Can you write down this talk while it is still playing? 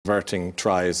converting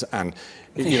tries and,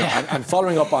 you know, and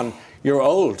following up on your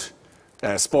old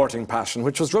sporting passion,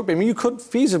 which was rugby. I mean, you could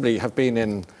feasibly have been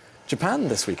in Japan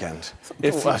this weekend.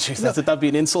 That'd be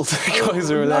an insult to the guys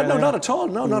who were there. No, not at all.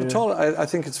 No, not at all. I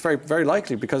think it's very, very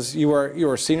likely because you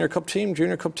were senior cup team,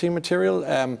 junior cup team material.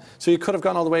 So you could have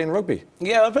gone all the way in rugby.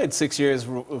 Yeah, I played 6 years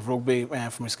of rugby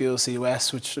for my school,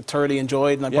 CUS, which I thoroughly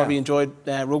enjoyed. And I probably enjoyed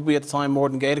rugby at the time more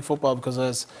than Gaelic football because I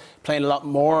was playing a lot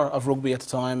more of rugby at the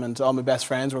time, and all my best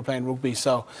friends were playing rugby.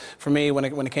 So for me, when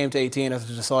it came to 18, I had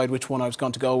to decide which one I was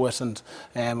going to go with, and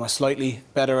I was slightly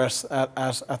better at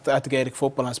the Gaelic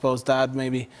football. And I suppose Dad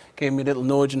maybe gave me a little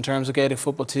nudge in terms of Gaelic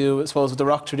football too. I suppose with the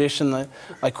rock tradition,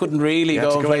 I couldn't really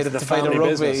go and play the rugby.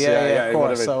 Business. Yeah, of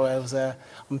course. So I was,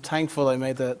 I'm thankful I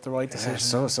made the right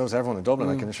decision. So is everyone in Dublin,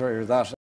 I can assure you that.